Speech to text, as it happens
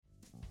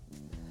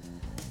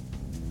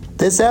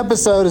This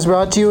episode is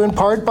brought to you in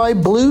part by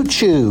Blue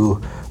Chew.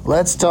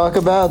 Let's talk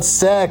about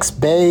sex,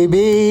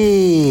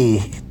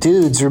 baby.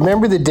 Dudes,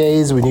 remember the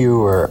days when you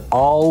were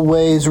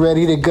always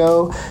ready to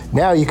go?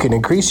 Now you can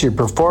increase your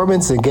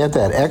performance and get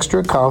that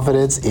extra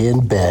confidence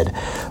in bed.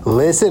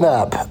 Listen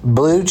up,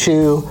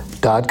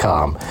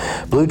 BlueChew.com.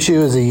 Blue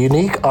Chew is a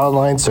unique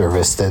online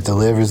service that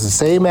delivers the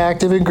same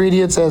active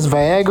ingredients as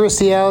Viagra,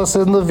 Cialis,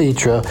 and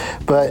Levitra,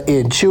 but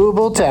in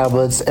chewable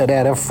tablets and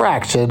at a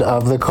fraction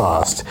of the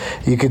cost.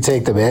 You can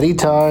take them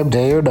anytime,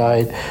 day or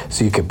night,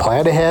 so you can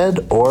plan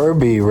ahead or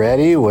be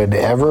ready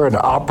whenever an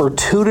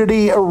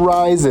opportunity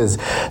arises.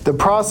 The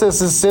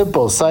process is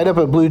simple. Sign up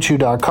at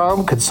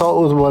BlueChew.com,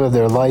 consult with one of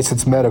their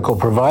licensed medical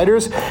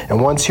providers, and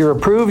once you're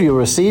approved, you'll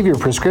receive your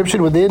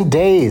prescription within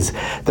days.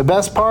 The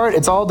best part,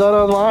 it's all done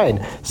online,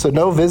 so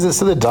no visits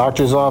to the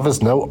doctor's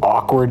office, no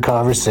awkward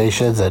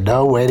conversations, and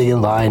no waiting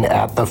in line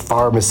at the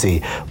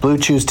pharmacy. Blue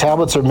Chew's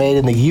tablets are made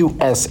in the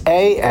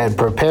USA and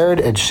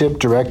prepared and shipped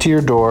direct to your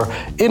door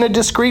in a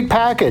discreet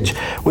package.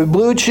 With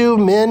Blue Chew,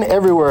 men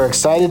everywhere are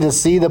excited to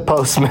see the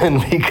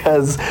postman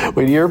because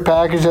when your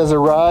package has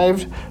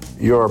arrived,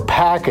 your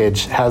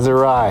package has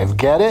arrived.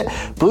 Get it?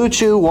 Blue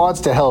Chew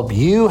wants to help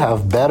you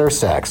have better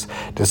sex.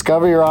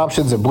 Discover your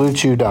options at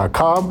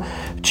BlueChew.com.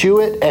 Chew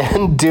it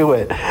and do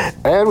it.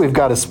 And we've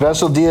got a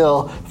special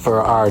deal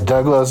for our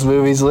Doug Loves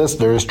Movies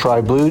listeners.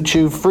 Try Blue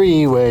Chew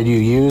free when you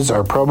use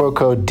our promo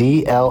code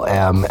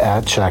DLM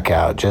at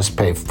checkout. Just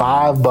pay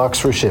 $5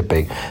 for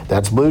shipping.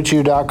 That's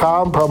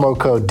BlueChew.com, promo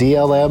code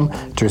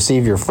DLM to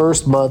receive your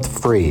first month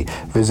free.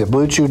 Visit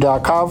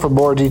BlueChew.com for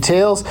more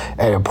details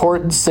and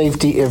important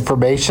safety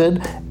information.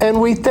 And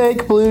we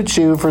thank Blue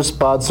Chew for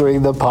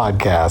sponsoring the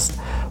podcast.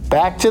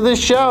 Back to the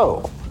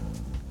show.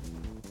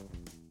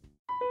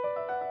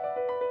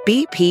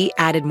 BP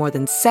added more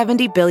than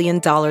 $70 billion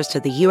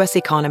to the U.S.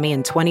 economy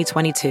in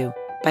 2022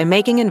 by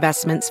making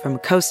investments from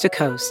coast to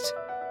coast.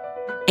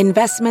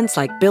 Investments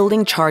like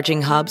building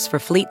charging hubs for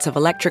fleets of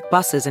electric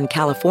buses in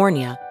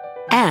California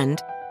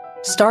and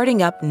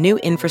starting up new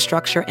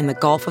infrastructure in the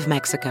Gulf of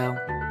Mexico.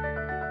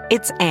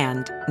 It's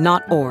and,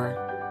 not or.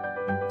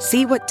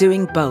 See what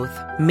doing both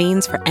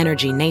means for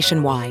energy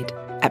nationwide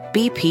at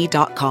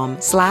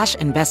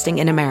bp.com/investing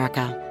in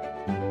America.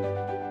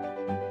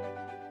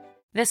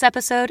 This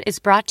episode is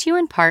brought to you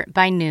in part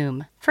by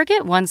Noom.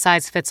 Forget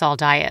one-size-fits-all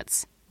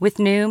diets. With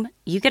Noom,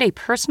 you get a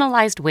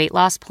personalized weight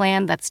loss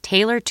plan that's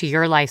tailored to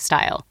your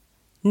lifestyle.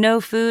 No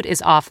food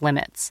is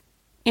off-limits.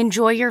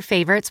 Enjoy your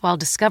favorites while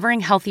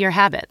discovering healthier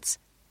habits.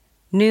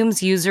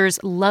 Noom's users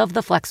love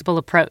the flexible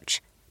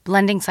approach,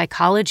 blending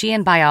psychology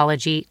and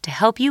biology to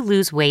help you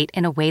lose weight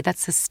in a way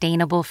that's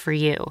sustainable for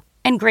you.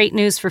 And great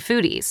news for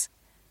foodies.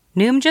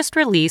 Noom just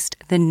released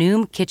the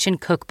Noom Kitchen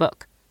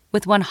Cookbook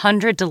with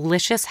 100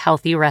 delicious,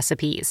 healthy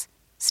recipes.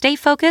 Stay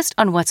focused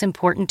on what's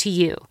important to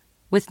you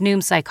with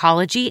Noom's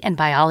psychology and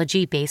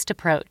biology-based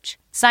approach.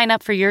 Sign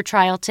up for your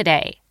trial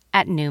today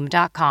at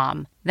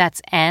Noom.com.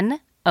 That's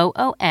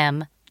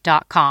NOOM.com.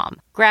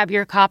 Grab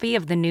your copy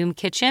of the Noom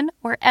Kitchen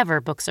wherever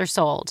books are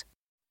sold.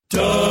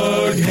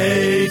 Doug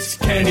hates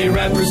candy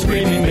wrappers,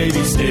 screaming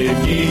baby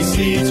sticky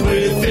seeds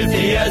with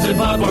 50 as in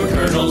popcorn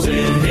kernels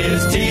in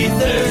his teeth.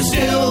 There's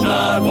still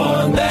not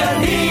one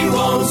that he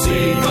won't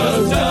see,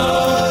 'cause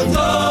Doug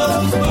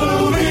loves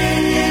movies.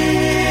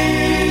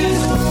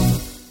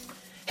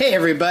 Hey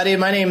everybody,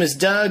 my name is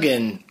Doug,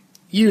 and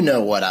you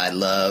know what I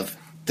love.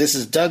 This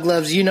is Doug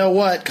Loves You Know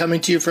What, coming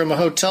to you from a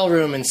hotel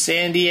room in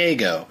San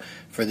Diego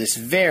for this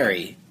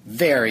very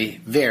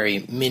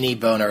mini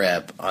boner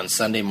ep on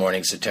Sunday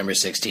morning, September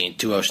 16th,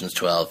 2 Oceans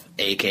 12,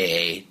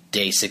 a.k.a.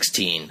 Day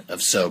 16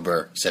 of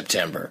Sober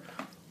September.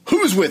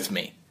 Who's with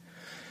me?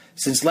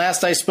 Since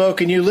last I spoke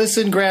and you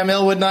listened, Graham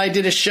Elwood and I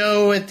did a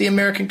show at the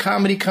American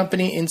Comedy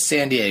Company in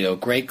San Diego.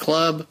 Great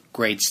club,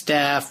 great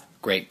staff,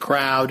 great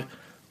crowd,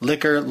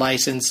 liquor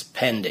license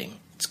pending.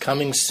 It's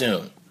coming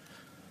soon.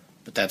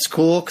 But that's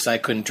cool because I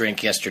couldn't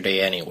drink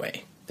yesterday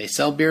anyway. They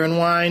sell beer and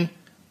wine.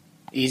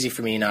 Easy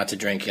for me not to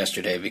drink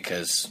yesterday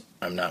because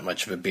I'm not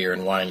much of a beer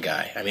and wine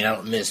guy. I mean, I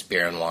don't miss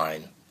beer and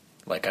wine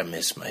like I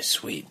miss my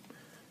sweet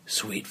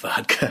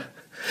vodka.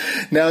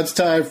 Now it's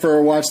time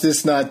for Watch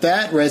This Not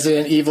That,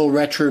 Resident Evil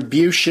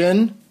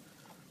Retribution,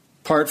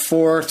 Part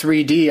 4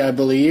 3D, I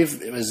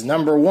believe. It was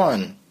number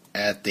 1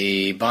 at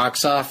the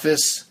box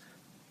office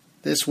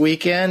this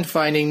weekend.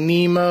 Finding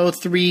Nemo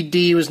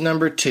 3D was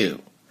number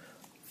 2.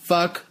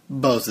 Fuck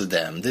both of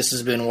them. This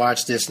has been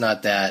Watch This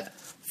Not That,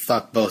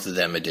 Fuck Both of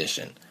Them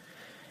edition.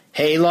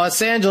 Hey,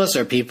 Los Angeles,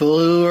 or people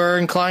who are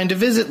inclined to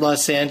visit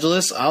Los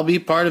Angeles, I'll be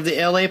part of the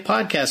LA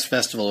Podcast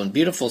Festival in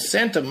beautiful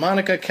Santa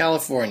Monica,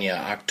 California,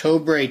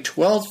 October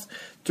 12th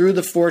through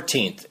the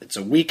 14th. It's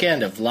a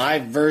weekend of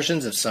live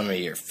versions of some of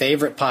your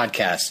favorite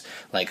podcasts,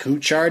 like Who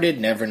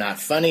Charted, Never Not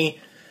Funny,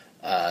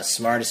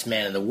 Smartest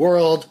Man in the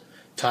World,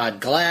 Todd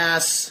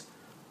Glass,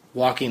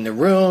 Walking the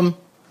Room.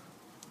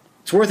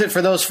 It's worth it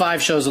for those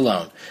 5 shows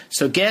alone.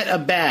 So get a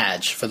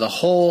badge for the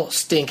whole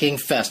stinking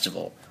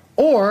festival.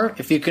 Or,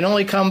 if you can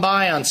only come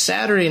by on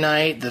Saturday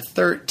night, the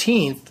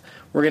 13th,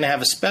 we're going to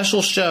have a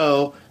special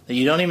show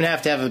You don't even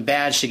have to have a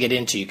badge to get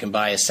into. You can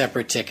buy a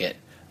separate ticket.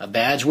 A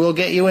badge will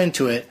get you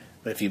into it,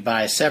 but if you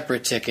buy a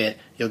separate ticket,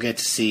 you'll get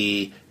to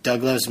see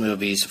Doug Loves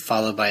Movies,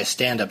 followed by a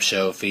stand-up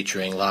show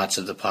featuring lots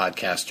of the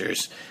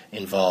podcasters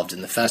involved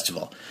in the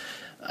festival.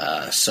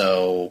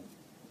 So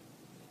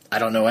I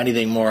don't know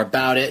anything more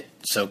about it,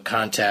 so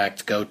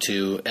go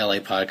to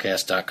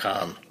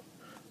lapodcast.com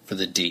for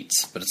the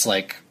deets. But it's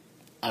like,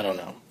 I don't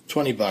know,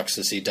 $20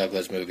 to see Doug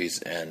Loves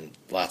Movies and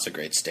lots of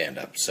great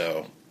stand-up,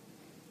 so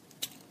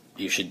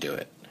you should do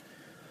it.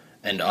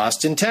 And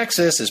Austin,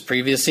 Texas, as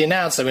previously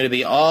announced, I'm going to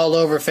be all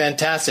over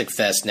Fantastic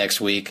Fest next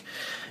week.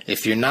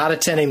 If you're not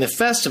attending the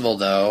festival,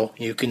 though,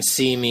 you can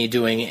see me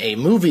doing a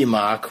movie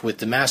mock with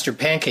the Master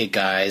Pancake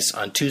guys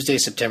on Tuesday,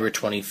 September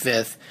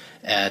 25th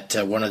at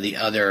one of the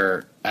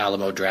other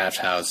Alamo Draft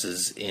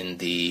Houses in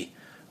the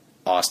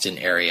Austin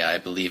area. I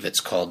believe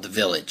it's called The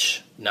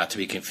Village, not to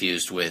be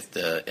confused with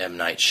the M.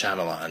 Night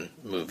Shyamalan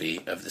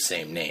movie of the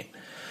same name.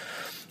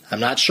 I'm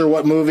not sure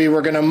what movie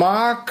we're going to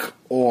mock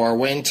or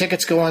when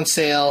tickets go on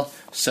sale,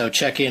 so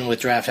check in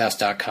with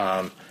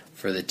drafthouse.com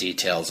for the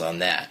details on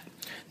that.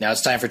 Now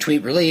it's time for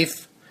Tweet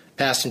Relief.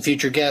 Past and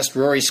future guest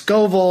Rory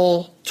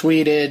Scovel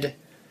tweeted,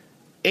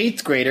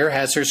 8th grader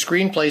has her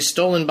screenplay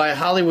stolen by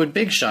Hollywood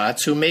big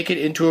shots who make it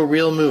into a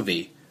real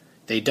movie.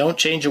 They don't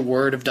change a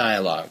word of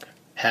dialogue.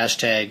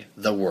 Hashtag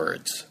the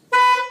words.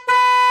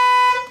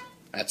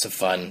 That's a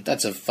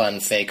fun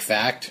fake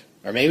fact.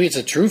 Or maybe it's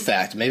a true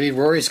fact. Maybe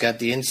Rory's got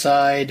the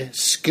inside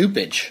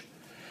scoopage.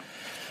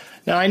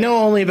 Now, I know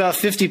only about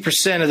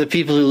 50% of the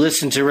people who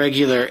listen to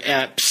regular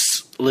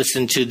EPs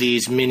listen to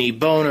these mini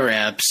boner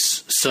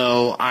EPs,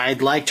 so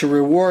I'd like to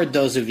reward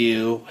those of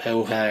you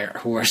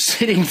who are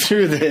sitting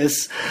through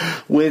this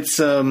with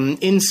some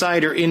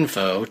insider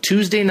info.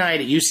 Tuesday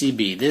night at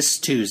UCB, this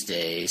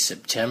Tuesday,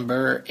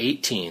 September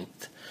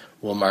 18th,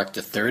 will mark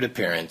the third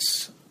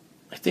appearance,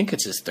 I think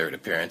it's his third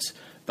appearance,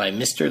 by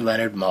Mr.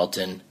 Leonard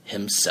Maltin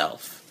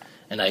himself.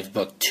 And I've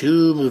booked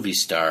 2 movie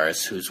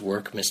stars whose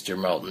work Mr.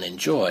 Maltin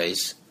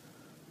enjoys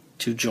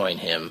to join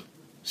him,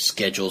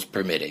 schedules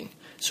permitting.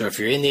 So if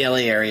you're in the LA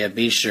area,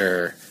 be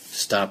sure to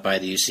stop by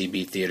the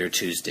UCB Theater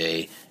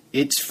Tuesday.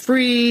 It's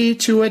free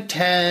to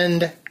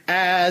attend,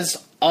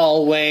 as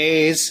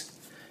always.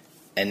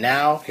 And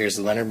now, here's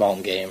the Leonard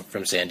Maltin game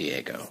from San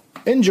Diego.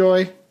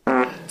 Enjoy.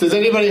 Does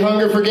anybody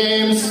hunger for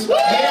games?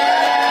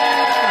 Yeah!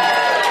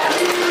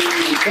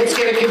 Let's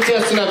get a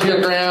contestant up here,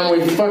 Graham.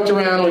 We've fucked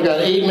around. We've got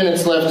 8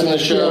 minutes left in the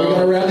show. Yeah, we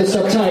gotta wrap this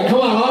up tight. Come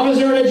on,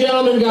 officer and a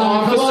gentleman, guys.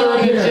 Officer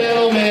and a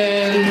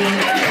gentleman.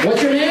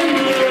 What's your name?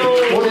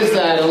 What is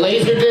that? A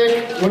laser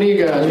dick? What do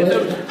you got?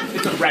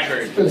 It's a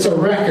record. It's a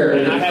record.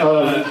 And I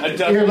have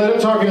Here, let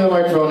him talk into the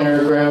microphone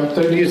here, Graham.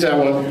 Don't use that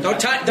one. Don't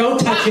touch it. Don't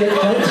touch it.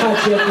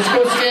 Just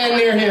go stand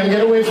near him.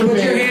 Get away from me.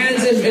 Put your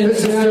hands in.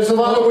 There's a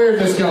lot of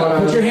weirdness going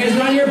on. Put your hands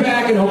behind your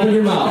back and open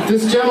your mouth.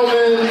 This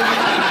gentleman,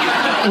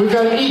 we've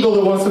got an eagle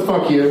that wants to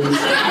fuck you. I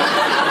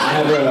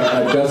have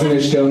a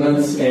dozen-ish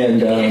donuts,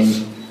 and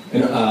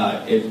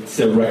it's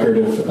a record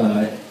of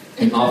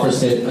an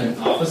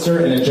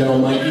officer and a gentle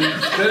Mikey.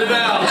 Good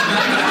about.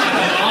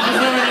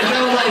 Officer and a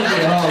gentle Mikey.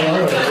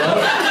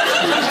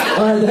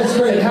 All right, that's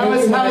great. How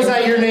is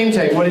that your name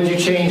tag? What did you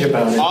change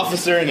about it?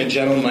 Officer and a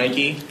gentle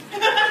Mikey.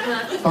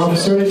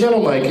 Officer and a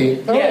gentle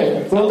Mikey. All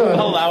right, well done.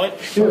 I'll allow it.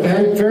 Yeah,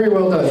 very, very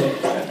well done.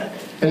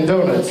 And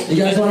donuts. You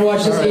guys want to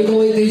watch this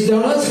eagle eat these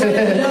donuts?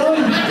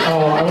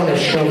 Oh, I want to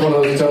shove one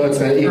of those donuts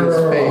in that eagle's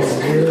face.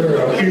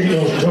 Eat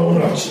those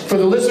donuts. For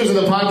the listeners of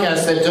the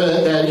podcast, that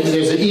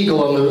there's an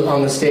eagle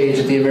on the stage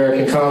at the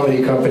American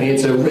Comedy Company.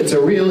 It's a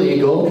real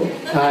eagle.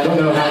 I don't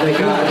know how they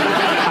got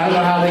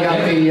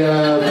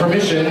the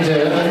permission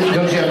to.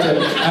 Don't you have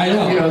to? I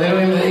know.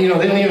 They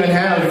don't even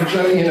have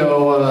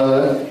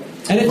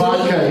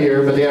vodka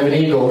here, but they have an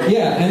eagle.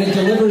 Yeah, and it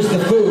delivers the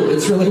food.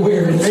 It's really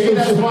weird. Maybe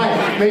that's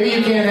why. Maybe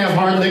you can't have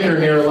hard liquor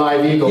near a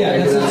live eagle. Yeah,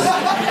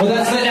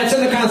 that's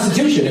in the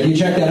Constitution. If you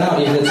check that out,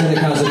 it's in the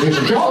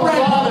Constitution. There's a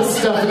lot of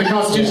stuff in the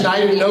Constitution I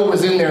didn't know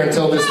was in there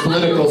until this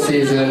political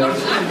season.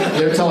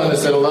 They're telling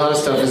us that a lot of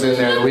stuff is in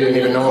there that we didn't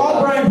even know about.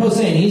 Call Brian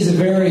Posehn. He's a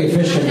very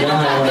efficient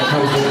guy when it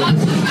comes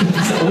to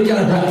so we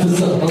gotta wrap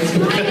this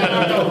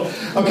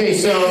up. Okay,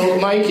 so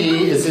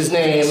Mikey is his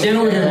name. Stand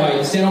over here,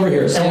 Mike. Stand over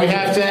here. And we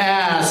have to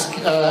ask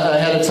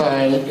ahead of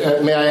time,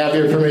 may I have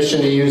your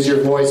permission to use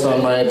your voice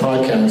on my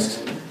podcast?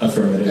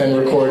 Affirmative. And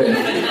record it.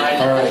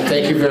 All right,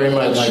 thank you very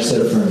much. Mike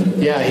said affirmative.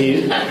 Yeah,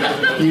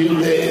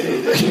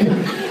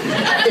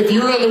 if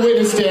you were on the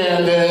witness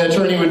stand, the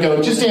attorney would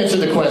go, just answer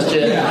the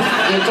question.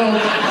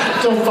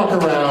 Yeah, don't fuck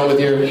around with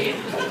your...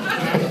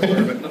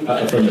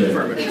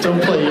 Affirmative.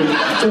 Don't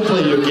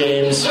play your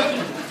games.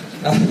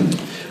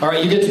 All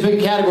right, you get to pick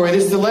a category.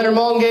 This is the Leonard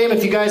Maltin game.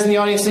 If you guys in the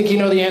audience think you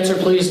know the answer,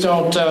 please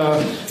don't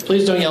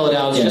yell it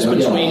out. It's just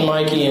between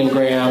Mikey and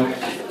Graham.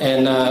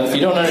 And if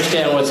you don't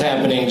understand what's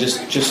happening,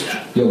 just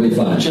you'll be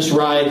fine. Just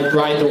ride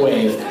the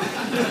wave.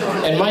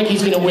 And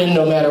Mikey's going to win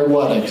no matter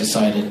what, I've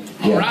decided.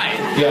 All right.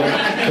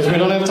 Yeah, because we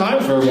don't have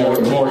time for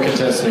more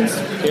contestants.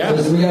 Yeah.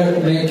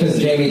 Because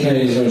Jamie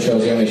Kennedy's doing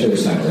shows, we gotta make sure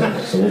there's time for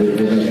that. So we're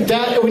gonna...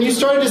 That, when you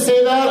started to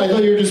say that, I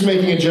thought you were just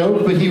making a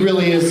joke, but he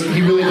really does have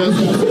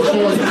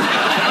shows.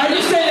 I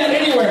just say that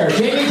anywhere.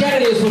 Jamie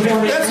Kennedy is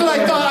performing. That's what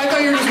I thought. I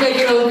thought you were just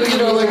making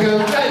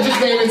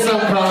just naming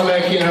some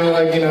comic,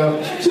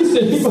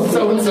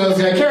 so-and-so's.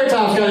 Yeah, Carrot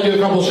Top's got to do a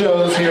couple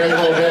shows here in a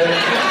little bit.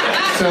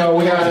 So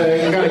we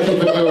gotta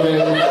keep it moving.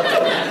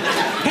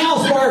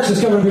 Hal Sparks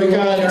is coming. We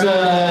got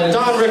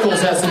Don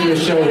Rickles has to do a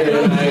show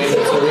here tonight,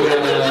 so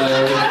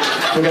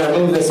we gotta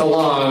move this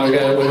along.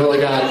 We've only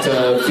got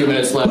a few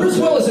minutes left. Bruce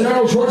Willis and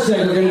Arnold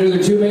Schwarzenegger are going to do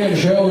their two-man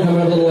show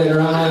coming up a little later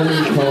on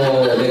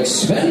called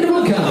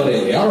Expendable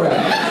Comedy. All right.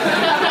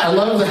 I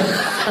love that.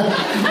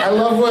 I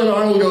love when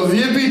Arnold goes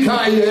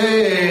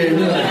yippee-ki-yay.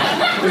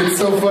 It's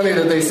so funny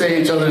that they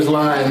say each other's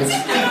lines.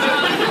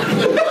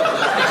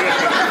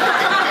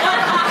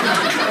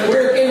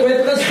 Working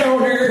with the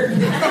stoner.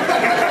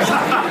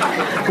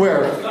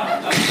 Where?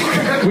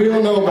 We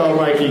don't know about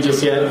Mikey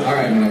just yet. All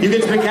right, Mikey. You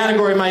get to pick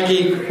category,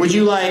 Mikey. Would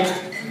you like...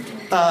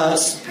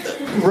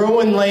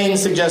 Rowan Lane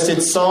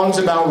suggested songs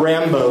about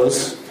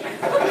Rambos,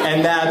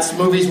 and that's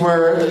movies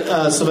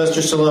where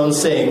Sylvester Stallone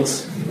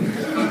sings.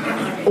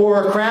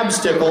 Or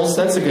Crabstickles,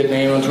 that's a good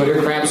name on Twitter,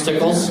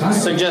 Crabstickles,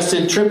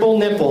 suggested Triple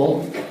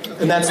Nipple,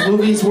 and that's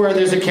movies where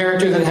there's a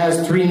character that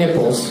has 3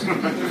 nipples.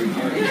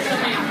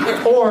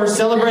 Or,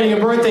 celebrating a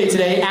birthday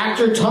today,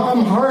 actor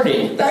Tom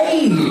Hardy.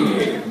 Hey,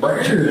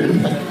 Bird.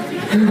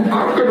 I'm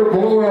gonna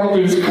blow out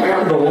these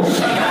candles.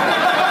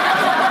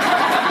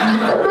 And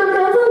then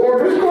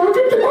everyone is going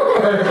to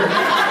die.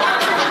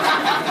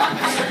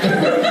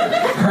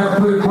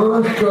 Happy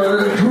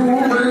birthday to me.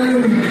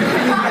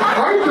 I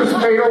just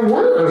made a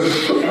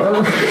wish.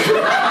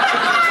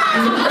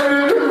 And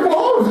it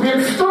involves the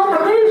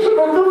extermination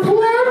of the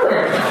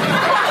planet.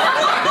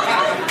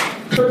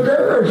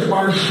 Today is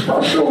my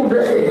special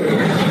day.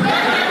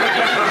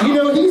 You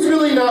know, he's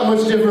really not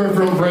much different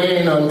from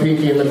Brain on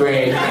Pinky and the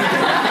Brain.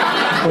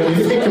 When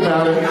you think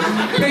about it.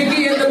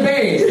 Pinky and the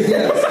Brain.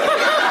 Yes.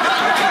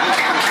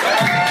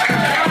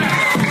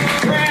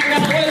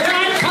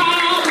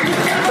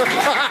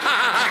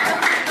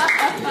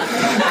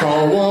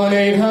 Call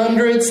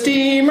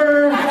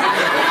 1-800-STEAMER.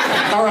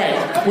 All right,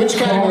 which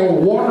category?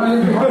 Call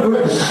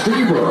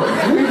 1-800-STEAMER.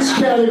 Which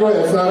category?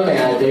 That's not an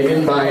ad. They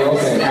didn't buy it.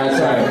 Okay, that's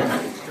right.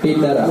 Beat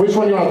that up. Which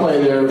one do you want to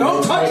play there?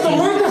 Don't touch the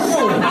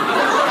microphone!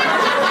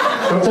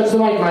 Don't touch the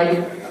mic, Mike.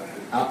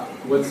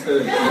 What's the...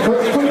 Graham,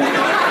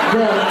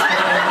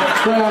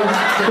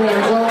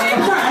 well, I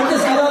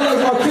thought that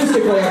was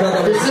acoustically. I thought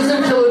that was... this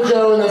isn't Killer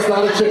Joe, and that's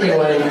not a chicken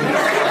wing.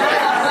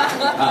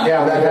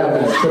 Yeah, that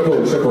happens. Triple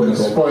nipple.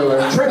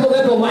 Spoiler. Triple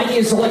nipple. Mikey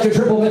has selected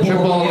triple nipple.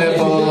 Triple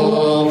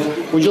nipple.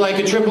 Would you like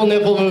a triple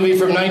nipple movie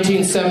from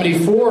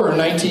 1974 or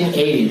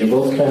 1980? They're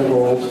both kind of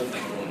old.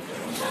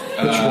 Which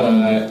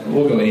one?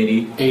 We'll go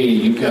 80. 80,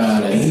 you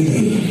got it.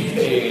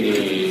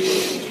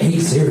 80.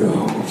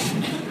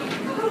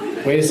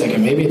 80. Wait a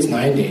second, maybe it's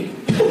 90.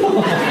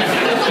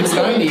 It's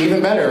 90,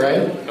 even better,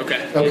 right?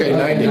 Okay,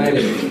 90.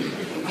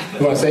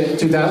 You want to say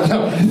 2000?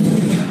 No.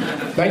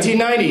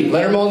 1990.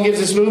 Leonard Maltin gives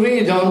this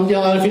movie, don't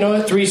yell out if you know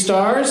it, 3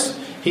 stars.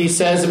 He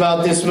says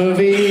about this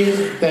movie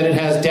that it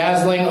has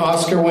dazzling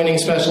Oscar-winning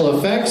special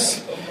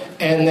effects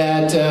and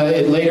that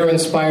it later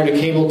inspired a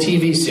cable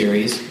TV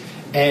series.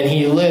 And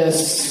he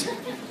lists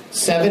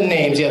 7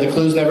 names. Yeah, the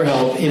clues never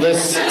help. He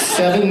lists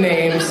 7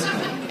 names.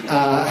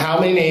 How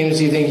many names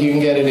do you think you can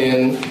get it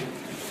in?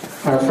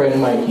 Our friend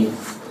Mikey.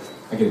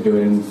 I could do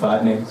it in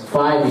 5 names.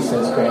 5, he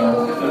says,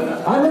 Graham.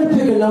 I'm going to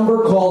pick a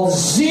number called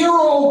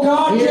 0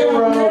 goddamn names.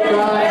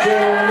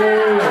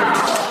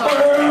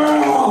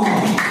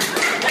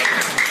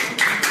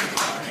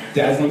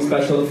 Dazzling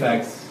special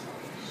effects.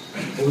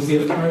 What was the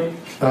other part?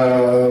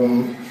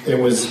 It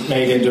was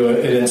made into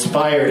it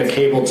inspired a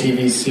cable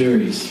TV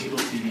series.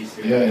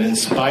 Yeah, it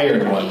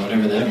inspired one,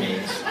 whatever that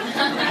means.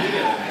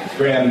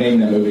 Graham, name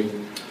that movie.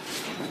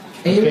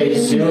 Okay,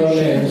 0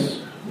 names.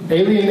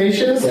 Alien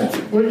Nations? Yeah.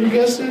 What did you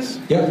guess this?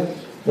 Yep.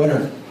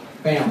 Winner.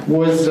 Bam.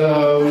 Was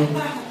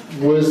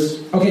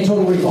Okay,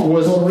 Total Recall.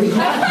 Total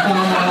Recall?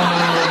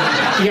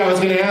 Yeah, I was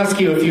going to ask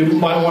you if you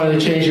might want to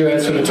change your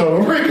answer to Total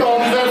Recall,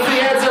 because that's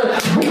the answer.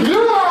 You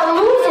are a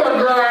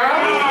loser,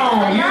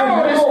 Graham!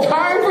 Now it's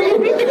time for you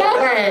to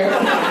die!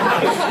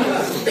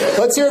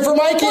 Let's hear it for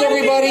Mikey,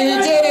 everybody. He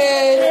did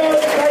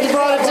it! He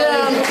brought it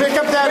down. Pick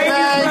up that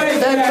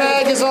bag. That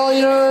bag is all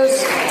yours.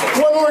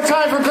 One more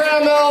time for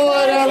Graham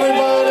Elwood,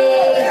 everybody.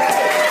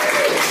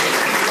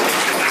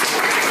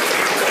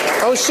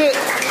 Oh, shit.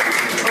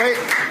 Wait,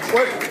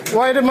 what?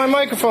 Why did my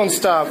microphone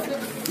stop?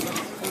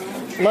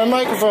 My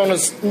microphone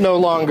is no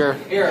longer.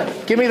 Here.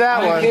 Give me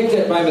that one. I kicked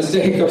it by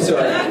mistake. I'm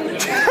sorry.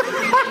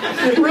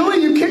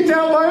 Really? You kicked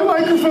out my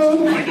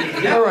microphone?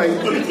 All right.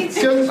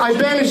 I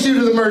banished you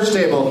to the merch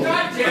table.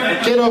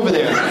 Get over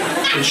there.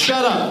 And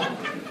shut up.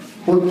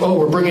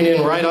 We're bringing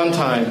in right on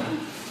time.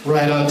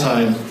 Right on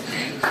time.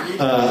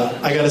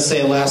 I got to say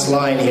a last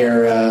line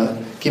here.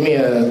 Give me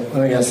let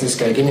me ask this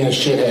guy. Give me a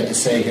shithead to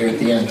say here at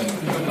the end.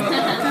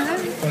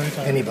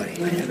 Anybody?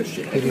 Who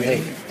do you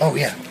hate? Oh,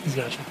 yeah. He's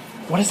got you.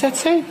 What does that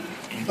say?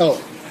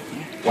 Oh.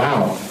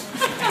 Wow.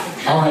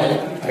 All right.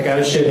 I got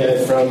a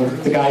shithead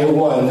from the guy who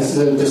won. This is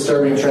a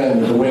disturbing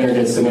trend. The winner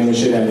gets to win the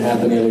shithead. It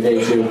happened the other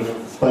day, too.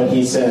 But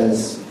he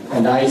says,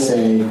 and I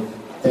say,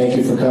 thank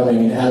you for coming.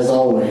 And as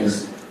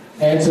always,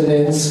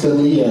 Antonin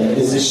Scalia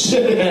is a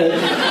shithead.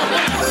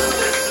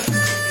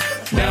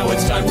 Now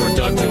it's time for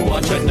Doug to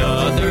watch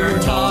another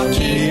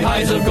talkie.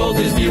 Eyes of gold,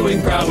 his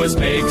viewing prowess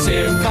makes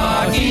him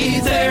cocky.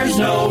 There's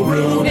no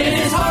room in